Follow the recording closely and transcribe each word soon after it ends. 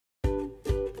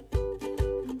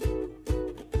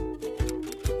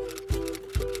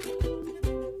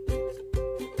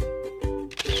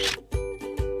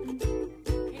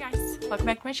welcome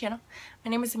back to my channel.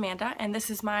 My name is Amanda and this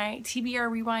is my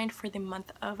TBR Rewind for the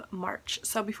month of March.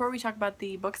 So before we talk about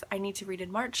the books I need to read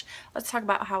in March, let's talk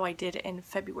about how I did in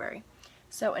February.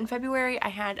 So in February I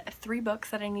had 3 books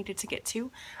that I needed to get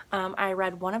to. I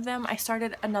read one of them, I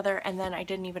started another, and then I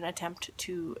didn't even attempt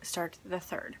to start the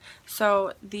third.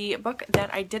 So the book that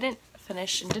I didn't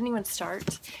finish and didn't even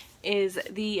start is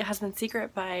The Husband's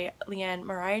Secret by Liane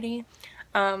Moriarty.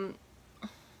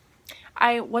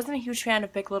 I wasn't a huge fan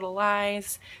of Big Little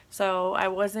Lies, so I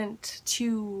wasn't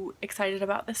too excited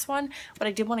about this one, but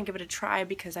I did want to give it a try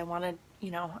because I wanted,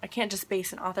 I can't just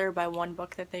base an author by one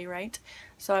book that they write,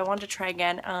 so I wanted to try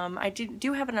again. I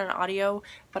do have it on audio,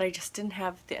 but I just didn't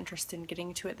have the interest in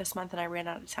getting to it this month and I ran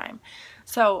out of time.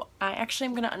 So I actually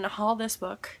am going to unhaul this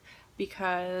book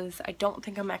because I don't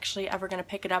think I'm actually ever going to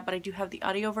pick it up, but I do have the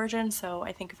audio version, so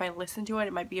I think if I listen to it,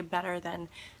 it might be better than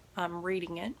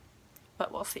reading it.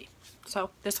 But we'll see.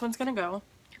 So this one's gonna go,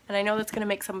 and I know that's gonna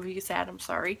make some of you sad, I'm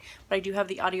sorry, but I do have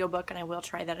the audiobook and I will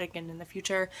try that again in the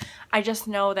future. I just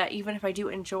know that even if I do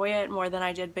enjoy it more than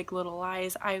I did Big Little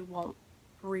Lies, I won't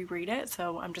reread it,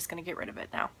 so I'm just gonna get rid of it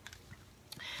now.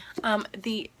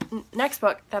 The next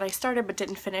book that I started but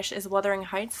didn't finish is Wuthering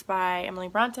Heights by Emily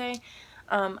Bronte.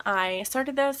 I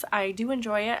started this. I do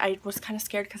enjoy it. I was kind of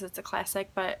scared because it's a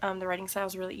classic, but the writing style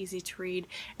is really easy to read,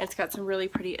 and it's got some really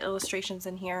pretty illustrations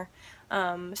in here.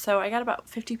 So I got about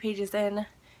 50 pages in,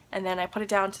 and then I put it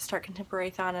down to start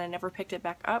Contemporary-thon, and I never picked it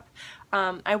back up.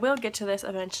 I will get to this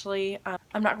eventually.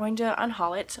 I'm not going to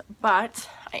unhaul it, but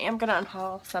I am going to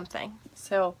unhaul something.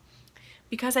 So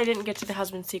because I didn't get to The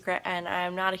Husband's Secret and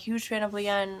I'm not a huge fan of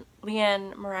Liane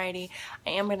Moriarty,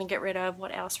 I am going to get rid of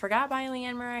What Alice Forgot by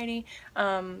Liane Moriarty.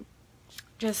 I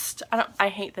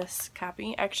hate this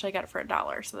copy. Actually, I got it for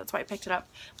 $1, so that's why I picked it up.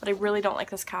 But I really don't like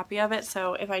this copy of it,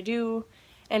 so if I do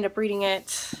end up reading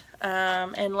it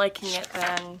and liking it,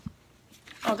 then...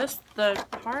 Oh, the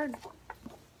hard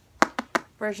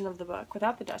version of the book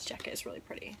without the dust jacket is really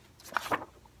pretty.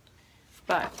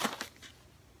 But...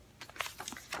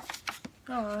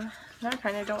 oh, now I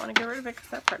kind of don't want to get rid of it because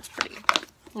that part's pretty. But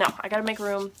no, I gotta make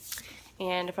room,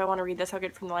 and if I want to read this, I'll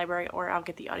get it from the library, or I'll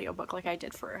get the audiobook like I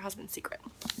did for Husband's Secret.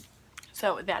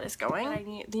 So that is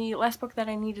going. The last book that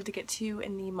I needed to get to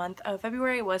in the month of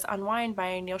February was Unwind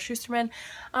by Neal Shusterman.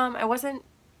 I wasn't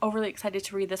overly excited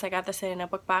to read this. I got this in a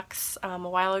book box a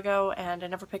while ago, and I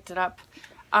never picked it up.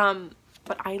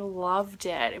 But I loved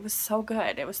it. It was so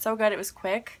good. It was so good. It was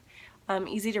quick.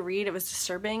 Easy to read. It was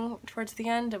disturbing towards the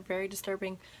end, very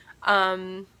disturbing,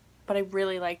 but I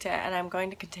really liked it, and I'm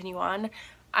going to continue on.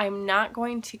 I'm not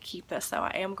going to keep this though.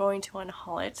 I am going to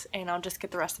unhaul it, and I'll just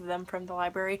get the rest of them from the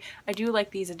library. I do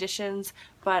like these editions,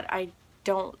 but I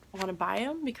don't want to buy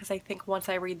them because I think once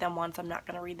I read them once, I'm not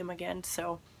going to read them again,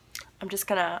 so I'm just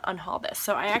going to unhaul this.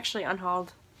 So I actually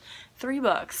unhauled 3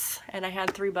 books, and I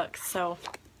had 3 books, so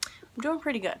I'm doing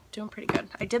pretty good. Doing pretty good.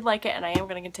 I did like it, and I am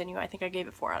going to continue. I think I gave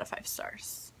it 4 out of 5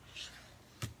 stars.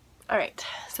 Alright,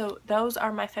 so those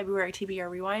are my February TBR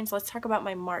Rewinds. Let's talk about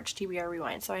my March TBR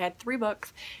Rewind. So I had 3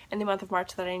 books in the month of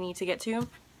March that I need to get to.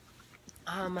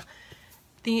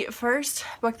 The first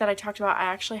book that I talked about, I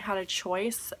actually had a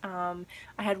choice. I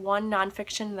had one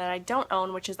nonfiction that I don't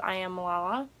own, which is I Am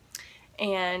Malala.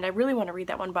 And I really want to read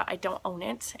that one, but I don't own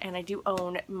it. And I do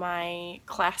own my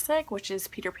classic, which is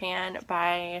Peter Pan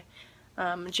by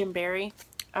Jim Barrie.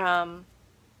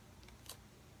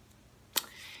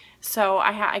 So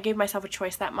I gave myself a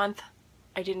choice that month.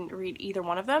 I didn't read either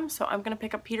one of them, so I'm going to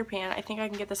pick up Peter Pan. I think I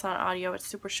can get this on audio. It's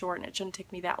super short and it shouldn't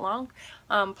take me that long.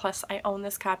 Plus, I own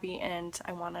this copy and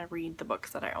I want to read the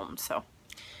books that I own, so I'm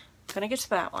going to get to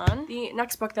that one. The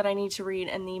next book that I need to read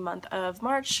in the month of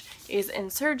March is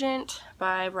Insurgent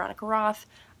by Veronica Roth.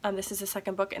 This is the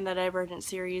second book in the Divergent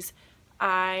series.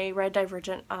 I read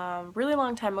Divergent a really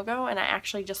long time ago, and I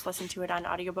actually just listened to it on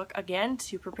audiobook again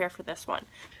to prepare for this one.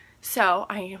 So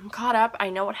I am caught up,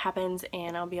 I know what happens,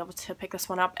 and I'll be able to pick this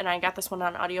one up, and I got this one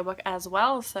on audiobook as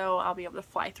well, so I'll be able to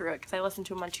fly through it because I listened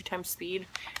to them on 2x speed.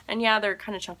 And yeah, they're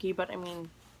kind of chunky, but I mean,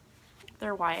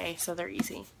 they're YA, so they're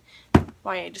easy.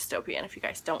 YA dystopian. If you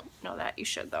guys don't know that, you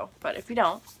should though, but if you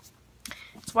don't,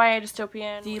 it's YA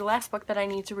dystopian. The last book that I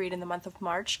need to read in the month of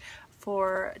March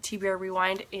for TBR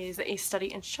Rewind is A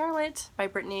Study in Charlotte by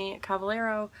Brittany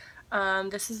Cavallaro.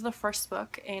 This is the first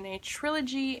book in a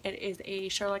trilogy. It is a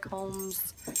Sherlock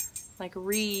Holmes, like,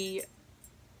 retelling,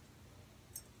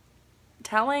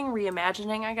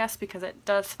 reimagining, I guess, because it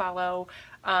does follow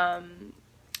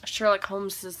Sherlock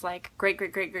Holmes's, like,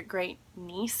 great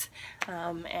niece,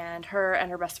 and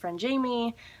her best friend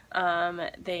Jamie.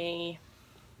 They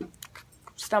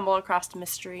stumble across a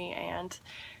mystery and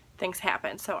things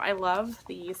happen. So I love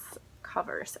these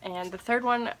covers. And the third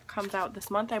one comes out this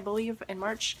month, I believe, in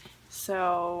March.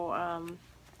 So,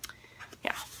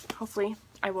 yeah, hopefully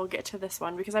I will get to this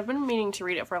one because I've been meaning to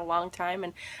read it for a long time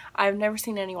and I've never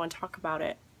seen anyone talk about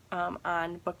it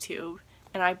on BookTube,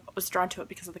 and I was drawn to it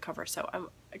because of the cover. So I'm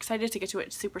excited to get to it.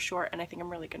 It's super short and I think I'm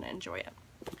really going to enjoy it.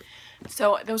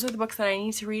 So those are the books that I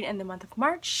need to read in the month of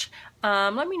March.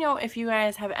 Let me know if you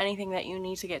guys have anything that you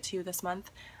need to get to this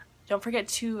month. Don't forget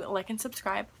to like and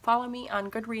subscribe. Follow me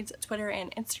on Goodreads, Twitter,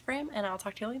 and Instagram, and I'll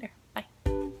talk to you later.